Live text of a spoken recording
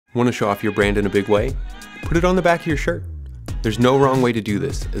Want to show off your brand in a big way? Put it on the back of your shirt. There's no wrong way to do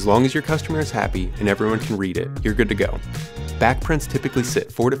this. As long as your customer is happy and everyone can read it, you're good to go. Back prints typically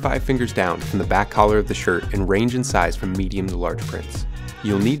sit 4 to 5 fingers down from the back collar of the shirt and range in size from medium to large prints.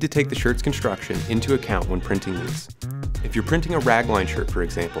 You'll need to take the shirt's construction into account when printing these. If you're printing a ragline shirt, for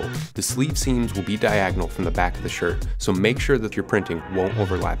example, the sleeve seams will be diagonal from the back of the shirt, so make sure that your printing won't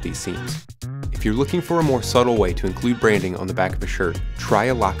overlap these seams. If you're looking for a more subtle way to include branding on the back of a shirt, try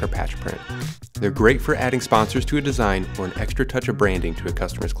a locker patch print. They're great for adding sponsors to a design or an extra touch of branding to a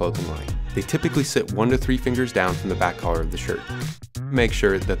customer's clothing line. They typically sit 1 to 3 fingers down from the back collar of the shirt. Make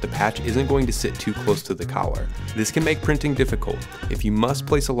sure that the patch isn't going to sit too close to the collar. This can make printing difficult. If you must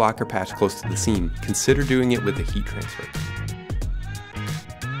place a locker patch close to the seam, consider doing it with a heat transfer.